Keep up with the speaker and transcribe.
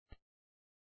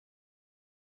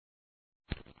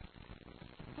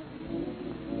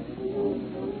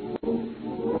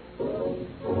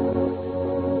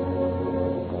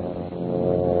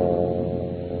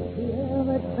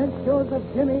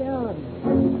Jimmy Allen.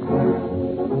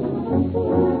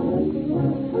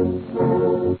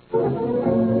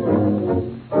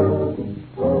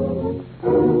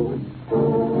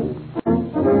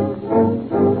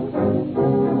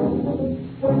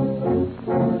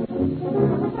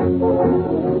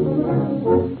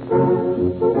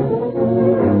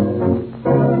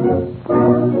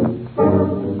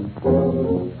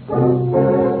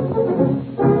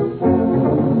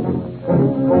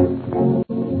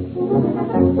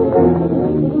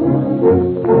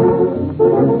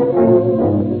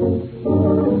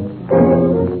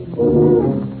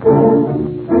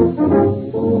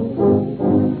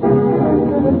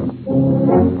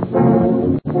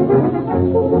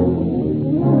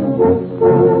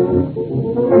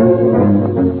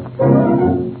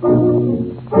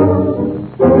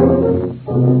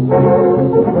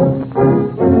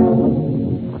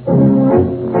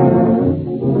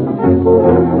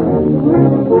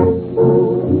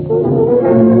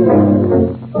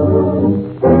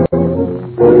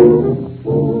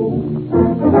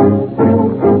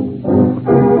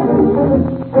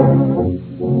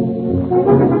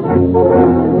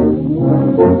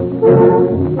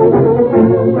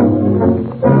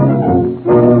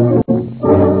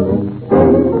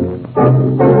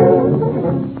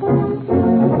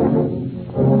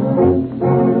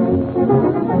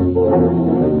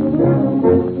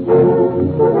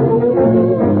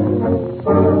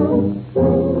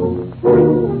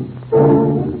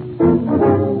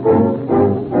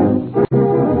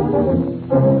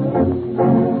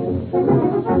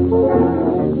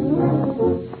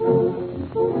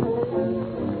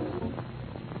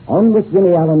 On this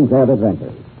Jimmy Allen's Odd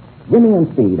Adventures, Jimmy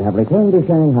and Speed have returned to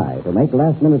Shanghai to make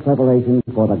last-minute preparations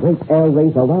for the great air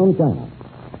race around China.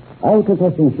 All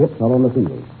contesting ships are on the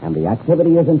field, and the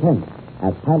activity is intense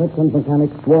as pilots and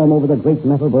mechanics swarm over the great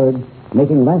metal birds,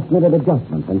 making last-minute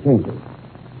adjustments and changes.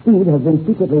 Speed has been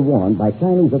secretly warned by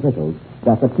Chinese officials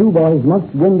that the two boys must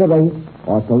win the race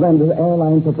or surrender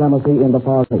airline supremacy in the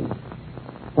Far East.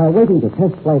 While waiting to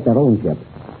test flight their own ship,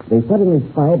 they suddenly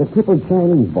spied a crippled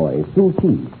Chinese boy, Su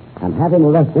Chi, and have him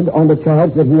arrested on the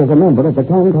charge that he is a member of the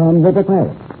Canton River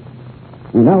Pirates.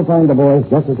 We now find the boys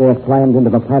just as they have climbed into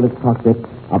the pilot's cockpit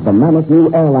of the mammoth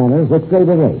new airliner which they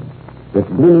will race. Its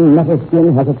gleaming metal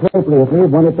skin has appropriately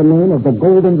won it the name of the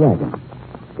Golden Dragon.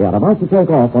 They are about to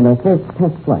take off on their first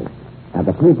test flight, and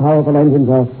the three powerful engines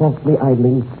are softly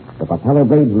idling, the propeller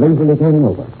blades lazily turning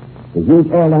over. The huge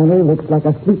airliner looks like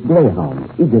a sleek greyhound,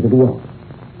 eager to be off.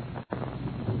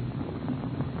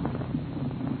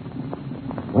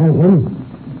 Well, Jim,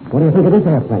 what do you think of this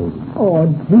airplane? Oh,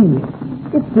 gee.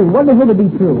 It's too wonderful to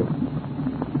be true.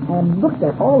 And look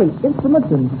at all the instruments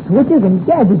and switches and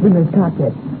gadgets in this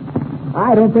cockpit.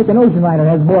 I don't think an ocean liner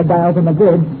has more dials than the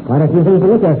bridge. Quite a few things to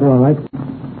look after, all right.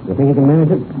 You think you can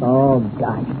manage it? Oh,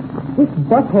 gosh. This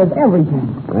bus has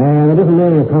everything. Well, it isn't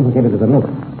nearly as complicated as it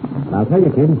looks. But I'll tell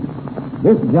you, kid,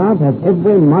 this job has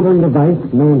every modern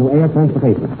device known to air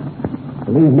transportation.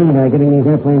 Believe me, they're getting these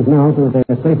airplanes now so that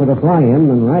they're safer to fly in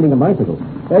than riding a bicycle.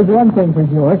 There's one thing for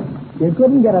sure. You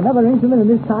couldn't get another instrument in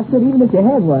this cockpit even if you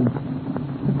had one.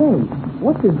 But say,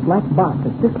 what's this black box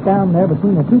that sits down there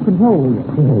between the two control wheels?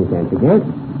 You can't forget.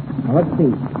 Now, let's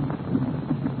see.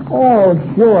 Oh,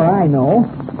 sure, I know.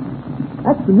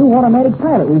 That's the new automatic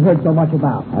pilot we've heard so much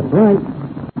about. That's right.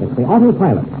 It's the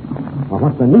autopilot, or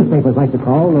what the newspapers like to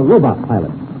call the robot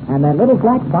pilot. And that little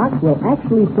black box will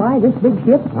actually fly this big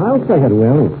ship? I'll say it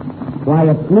will. Fly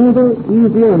it smoother,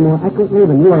 easier, and more accurately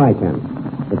than you or I can.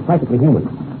 It's practically human.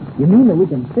 You mean that we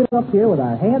can sit up here with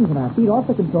our hands and our feet off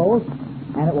the controls,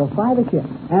 and it will fly the ship?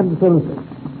 Absolutely.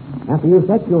 After you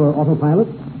set your autopilot,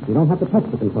 you don't have to touch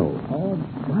the controls. Oh,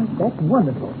 gosh, that's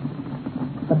wonderful.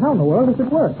 But how in the world does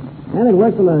it work? And it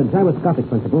works on a gyroscopic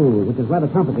principle, which is rather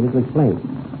complicated to explain.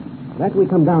 After we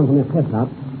come down from this test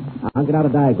house, I'll get out a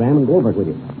diagram and go over it with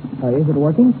you. Is it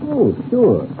working? Oh,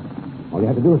 sure. All you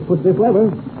have to do is push this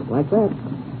lever, just like that.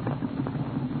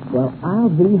 Well, I'll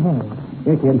be hanged.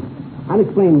 Here, kid. I'll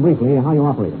explain briefly how you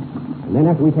operate it. And then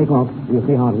after we take off, you'll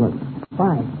see how it works.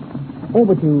 Fine. Oh,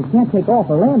 but you can't take off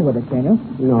or land with it, can you?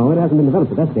 No, it hasn't been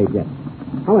developed at that stage yet.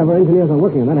 However, engineers are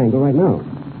working on that angle right now.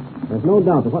 There's no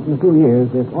doubt that in a few years,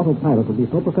 this autopilot will be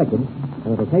so perfected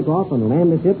that it'll take off and land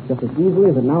the ship just as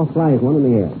easily as it now flies one in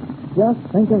the air. Just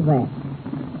think of that.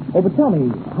 Oh, but tell me,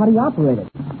 how do you operate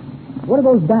it? What are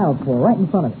those dials for right in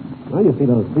front of it? Well, you see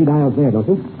those three dials there, don't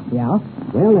you? Yeah?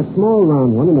 Well, that small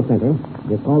round one in the center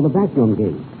is called the vacuum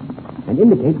gauge and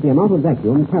indicates the amount of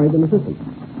vacuum carried in the system.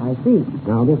 I see.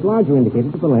 Now, this larger indicator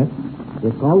to the left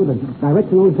is called the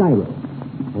directional gyro.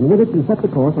 And with it, you set the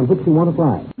course on which you want to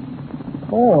fly.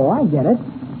 Oh, I get it.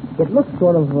 It looks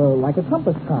sort of like a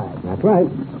compass card. That's right.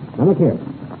 Now look here.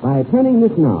 By turning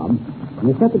this knob,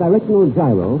 you set the directional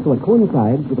gyro so it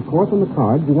coincides with the course on the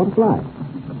card you want to fly.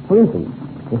 For instance,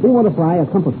 if we want to fly a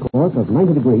compass course of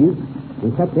 90 degrees,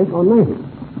 we set this on 90.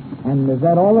 And is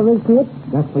that all there is to it?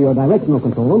 That's for your directional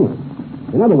control only.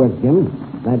 In other words, Jim,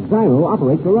 that gyro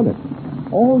operates your rudder.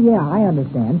 Oh, yeah, I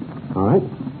understand. All right.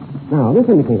 Now, this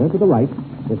indicator to the right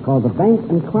is called the bank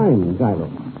and climb gyro.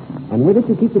 And with it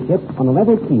you keep the ship on a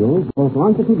level keel, both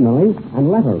longitudinally and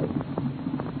laterally.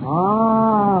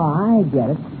 Ah, I get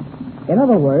it. In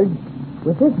other words,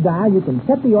 with this dial you can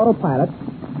set the autopilot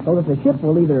so that the ship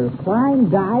will either climb,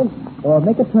 dive, or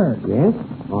make a turn. Yes,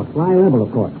 or fly level,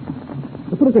 of course.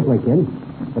 To put it this way, kid,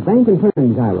 the bank and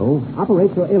turn gyro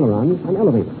operates your ailerons and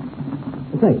elevators.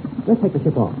 Say, let's take the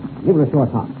ship off. Give her a short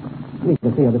hop. We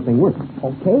can see how this thing works.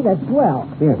 Okay, that's swell.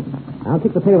 Here, I'll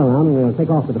kick the tail around and we'll take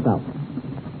off to the south.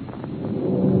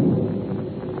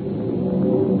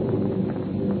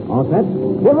 All set?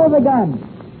 Give her the gun.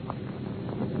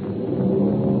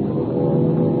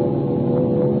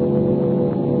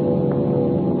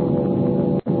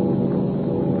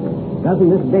 Doesn't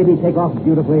this baby take off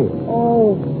beautifully?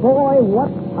 Oh, boy,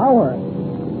 what power.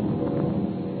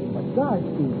 But gosh,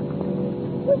 Steve,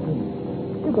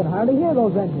 listen, you can hardly hear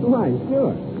those engines. Why,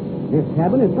 sure. This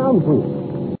cabin is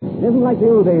soundproof. It isn't like the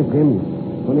old days, Jim,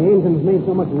 when the engines made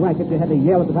so much racket you had to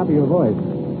yell at the top of your voice.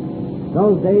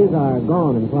 Those days are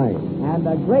gone in flying. And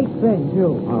a great thing,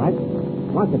 too. All right.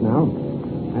 Watch it now.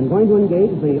 I'm going to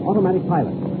engage the automatic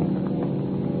pilot.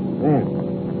 There.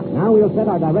 Now we'll set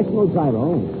our directional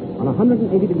gyro on 180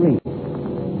 degrees.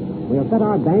 We'll set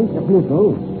our bank at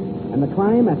neutral and the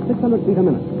climb at 600 feet a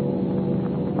minute.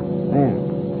 There.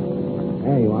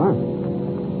 There you are.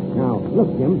 Now,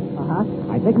 look, Jim.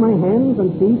 Uh-huh. I take my hands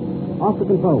and feet off the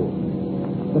controls.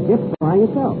 The ship's flying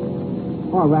itself.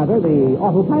 Or rather, the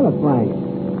autopilot's flying it.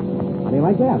 How do you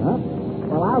like that, huh?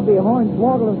 Well, I'll be a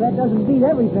hornswoggle if that doesn't beat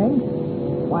everything.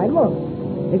 Why, look.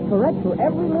 It corrects for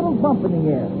every little bump in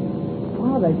the air.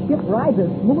 Wow, the ship rides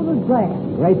as smooth as glass.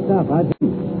 Great stuff, huh,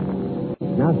 Jim?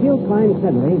 Now, she'll climb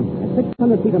steadily at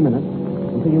 600 feet a minute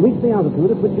until you reach the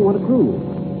altitude at which you want to cruise.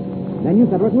 Then you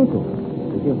set her at neutral.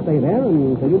 And she'll stay there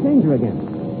until you change her again.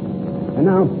 And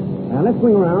now, let's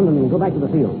swing around and go back to the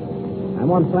field. I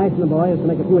want Flash and the boys to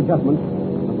make a few adjustments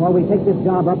before we take this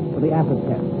job up for the acid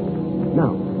test.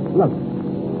 Now, look.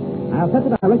 I'll set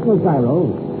the directional gyro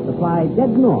to fly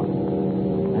dead north.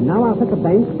 And now I'll set the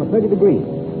bank for 30 degrees.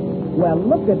 Well,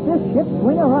 look at this ship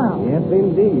swing around. Yes,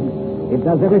 indeed. It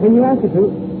does everything you ask it to.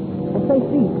 Well, say,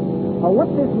 Steve,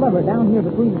 what's this lever down here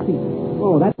between the seats?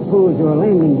 Oh, that pulls your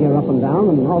landing gear up and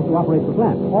down and also operates the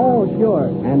flaps. Oh,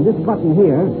 sure. And this button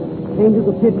here changes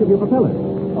the pitch of your propeller.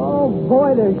 Oh,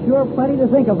 boy, there's sure plenty to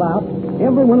think about.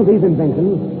 Every one of these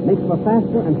inventions makes for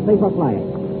faster and safer flying.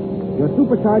 Your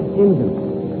supercharged engine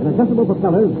and adjustable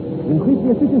propellers increase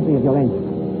the efficiency of your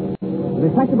engine. The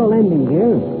retractable landing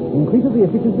gear increases the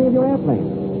efficiency of your airplane.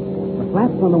 The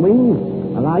flaps on the wings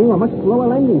allow you a much slower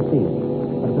landing speed,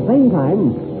 but at the same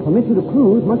time permit you to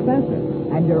cruise much faster.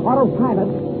 And your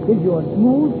autopilot gives you a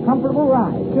smooth, comfortable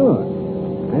ride. Sure.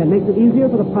 And it makes it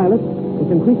easier for the pilot, which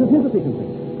increases his efficiency,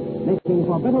 making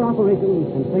for better operation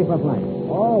and safer flight.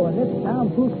 Oh, and this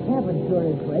soundproof cabin sure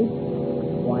is great.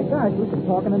 Why, gosh, we can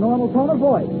talk in a normal tone of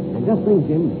voice. And just think,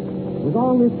 Jim, with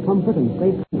all this comfort and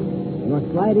safety, you're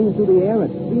sliding through the air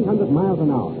at 300 miles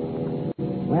an hour.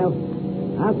 Well,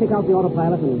 I'll kick out the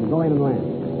autopilot and go in and land.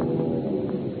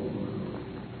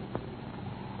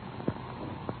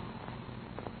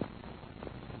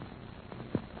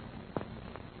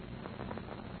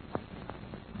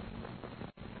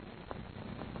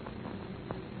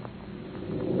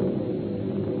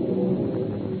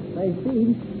 Say,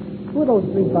 Steve, who are those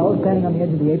three fellows standing on the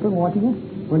edge of the apron watching us?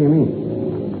 What do you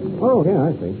mean? Oh, yeah,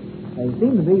 I see. They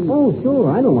seem to be... Oh,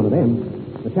 sure, I know one of them.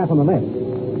 The chap on the left.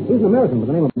 He's an American by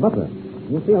the name of Butler.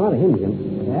 You'll see a lot of him, Jim.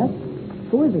 Yes?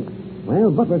 Who is he?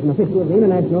 Well, Butler's an official of the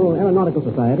International Aeronautical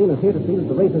Society and is here to see that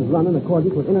the race is run in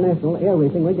accordance with international air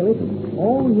racing regulations.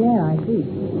 Oh, yeah, I see.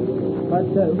 But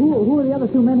who are the other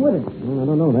two men with him? Well, I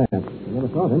don't know that. I never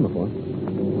saw them before.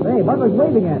 Hey, Butler's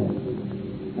waving at us.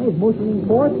 Hey, he's motioning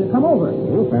for us to come over.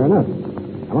 Well, fair enough.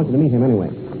 I want you to meet him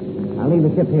anyway. I'll leave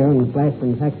the ship here and Flash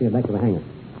and taxi it back to the hangar.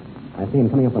 I see him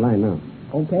coming up the line now.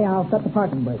 Okay, I'll set the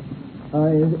parking brake.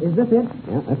 Is this it?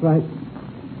 Yeah, that's right.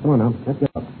 Come on now, let's go.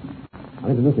 I'll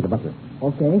introduce you to Butler.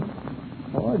 Okay.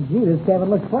 Oh, gee, this cabin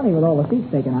looks funny with all the seats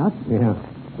taken out. Yeah,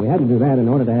 we had to do that in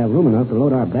order to have room enough to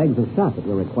load our bags of shot that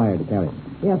we're required to carry.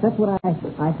 Yes, that's what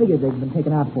I figured they'd been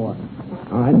taken out for.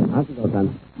 All right, out you go,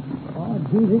 son. Oh,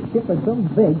 gee, this ship is so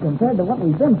big compared to what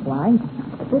we've been flying.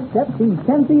 footsteps seem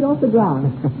 10 feet off the ground.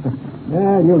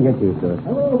 Yeah, you'll get used to it.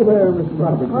 Hello there, Mr.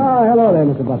 Butler. Oh, hello there,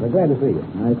 Mr. Butler. Glad to see you.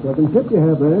 Nice looking ship you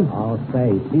have there. Oh,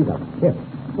 say, she's a tip.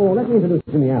 Oh, let me introduce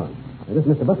Jimmy Allen. This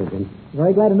is Mr. Butler, Jim.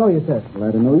 Very glad to know you, sir.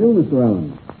 Glad to know you, Mr.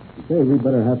 Allen. Say, we'd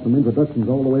better have some introductions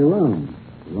all the way around.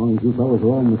 As long as you fellows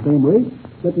are all in the same race,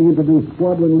 let me introduce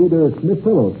Squadron Leader Smith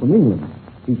Fellows from England.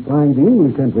 He's flying the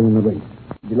English entry in the race.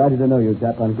 Delighted to know you,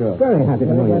 Chap, I'm sure. Very happy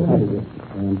to know you.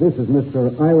 And this is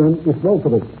Mr. Iron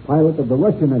Isvolkovich, pilot of the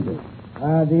Russian entry.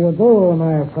 How do you do,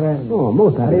 my friend? Oh,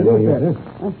 most happy to know you, sir.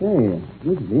 I say,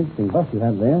 this is the interesting bus you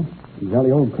have there. The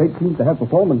jolly old crate seems to have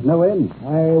performance no end.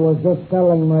 I was just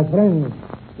telling my friends,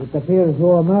 it appears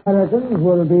you Americans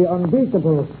will be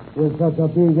unbeatable with such a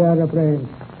big airplane.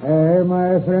 Eh,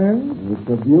 my friend? It's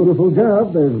a beautiful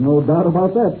job. There's no doubt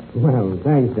about that. Well,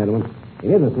 thanks, gentlemen. It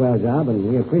is a swell job, and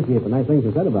we appreciate the nice things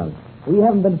you said about it. We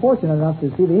haven't been fortunate enough to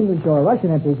see the English or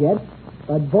Russian entries yet,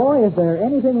 but boy, if they're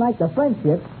anything like the French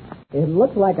ships, it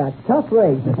looks like a tough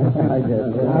race.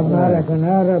 American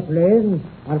airplanes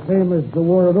are famous the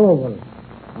world over.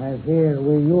 I fear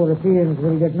we Europeans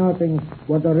will get nothing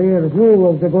but a rear view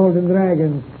of the Golden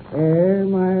Dragon. Eh,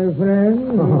 my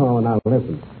friend? Oh, now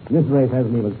listen. This race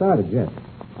hasn't even started yet.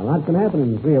 A lot can happen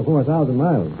in 3,000 or 4,000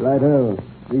 miles. Righto.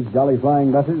 These jolly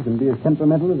flying buses can be as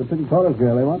temperamental as a pretty chorus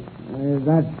girl, they want.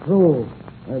 That's true.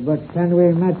 But can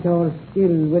we match our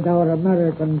skill with our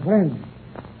American friends?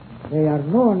 They are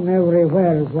known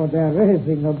everywhere for their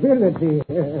racing ability.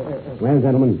 Well,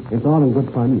 gentlemen, it's all in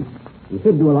good fun. You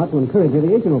should do a lot to encourage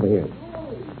aviation over here.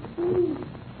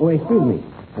 Oh, excuse me.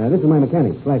 This is my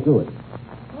mechanic, Flash Lewis.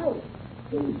 Hi.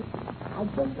 I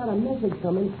just got a message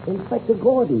from Inspector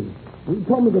Gordon. He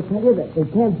told me to tell you that they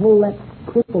can't hold that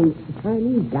crippled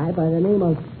Chinese guy by the name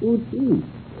of Su Chi.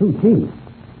 Su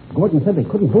Chi? Gordon said they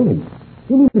couldn't hold him.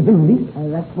 You mean he's been released?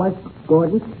 That's what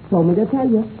Gordon told me to tell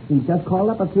you. He just called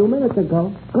up a few minutes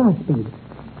ago. Godspeed.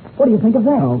 What do you think of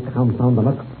that? Oh, confound the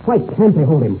luck. Why can't they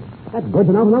hold him? That bird's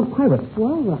an out-and-out pirate.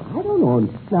 Well, I don't know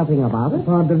nothing about it.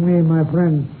 Pardon me, my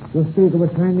friend. You speak of a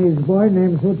Chinese boy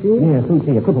named Su Chi? Yeah, Su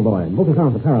Chi, a cripple boy. Both his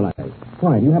arms are paralyzed.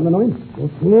 Why, do you happen to know him? Su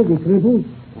Chi, the cripple?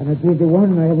 And it is the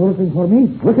one working for me?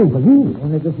 Working for you?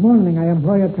 Only this morning I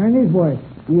employ a Chinese boy.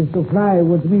 He is to fly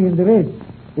with me in the race.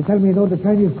 They tell me he knows the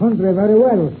Chinese country very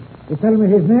well. They tell me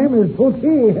his name is Su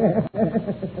Chi.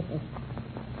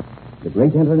 The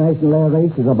great international air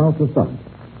race is about to start.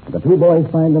 The two boys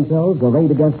find themselves arrayed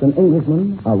against an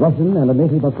Englishman, a Russian, and a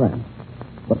native of France.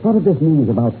 But what if this means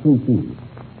about Su Chi?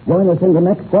 Join us in the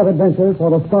next short adventure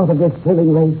for the start of this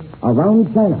thrilling race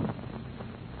around China.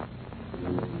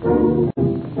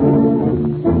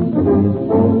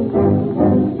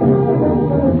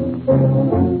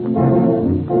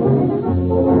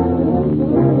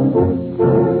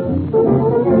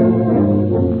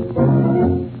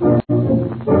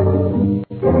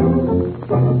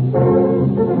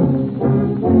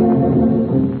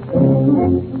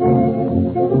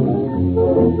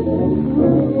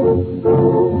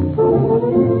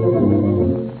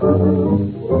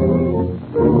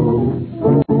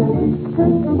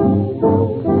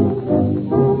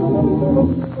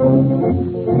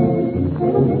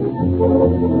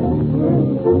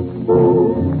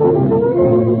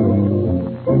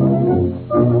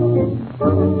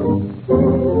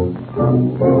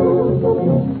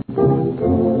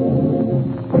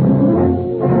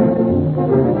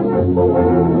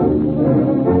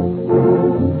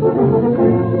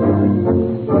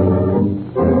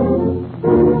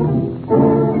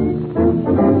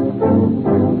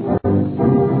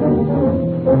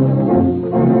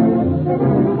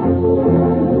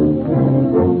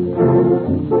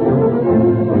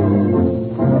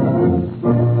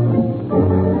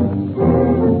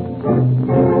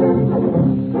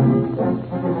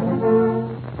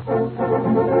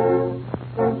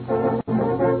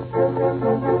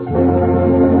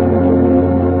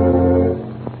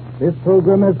 This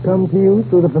program has come to you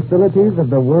through the facilities of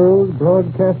the World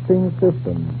Broadcasting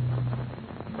System.